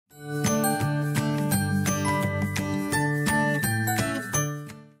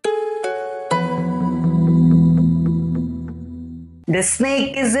The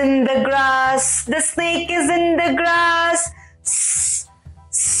snake is in the grass. The snake is in the grass.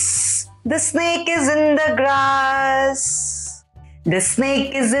 The snake is in the grass. The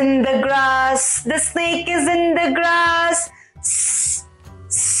snake is in the grass. The snake is in the grass.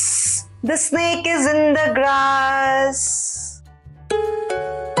 The snake is in the grass.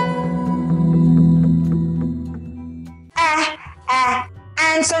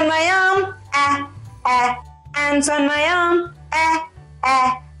 Ants on my arm. Ants on my arm.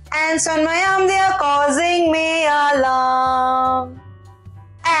 Ants on my arm, they are causing me alarm.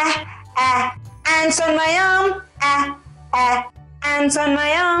 Ants on my arm. Ants on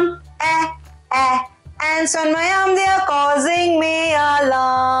my arm. Ants on my arm, they are causing me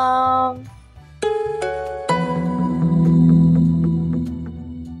alarm.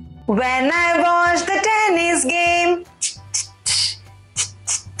 When I watch the tennis game.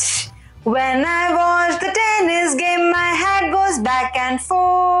 When I watch the tennis game, my head goes back and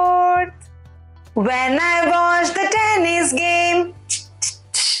forth. When I watch the tennis game.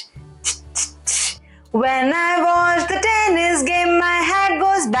 When I watch the tennis game, my head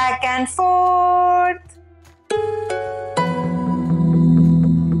goes back and forth.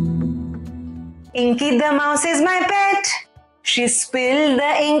 Inky the mouse is my pet. She spilled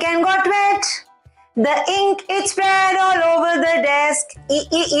the ink and got wet. The ink, it spread all over the desk.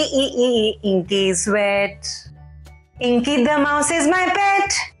 Inky is wet. Inky the mouse is my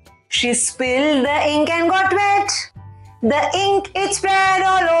pet. She spilled the ink and got wet. The ink, it spread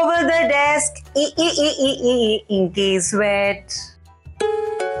all over the desk. Inky is wet.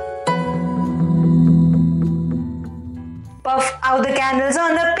 Puff out the candles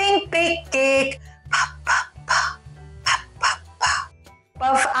on the pink cake.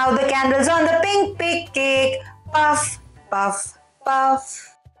 Puff out the candles on the pink cake. Puff, puff,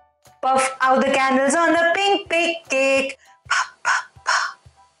 puff. Puff out the candles on the pink cake. Puff, puff, puff,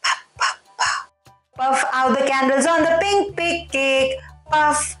 puff, puff, puff. Puff out the candles on the pink cake.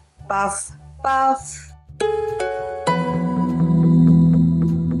 Puff, puff, puff.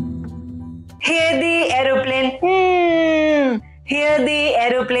 Hear the aeroplane. Hear the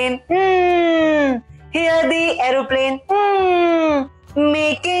aeroplane. Hear the aeroplane.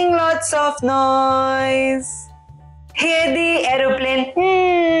 Making lots of noise. Hear the aeroplane.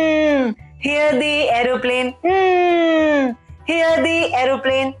 Hear the aeroplane. Hear the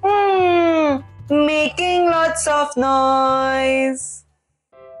aeroplane. Making lots of noise.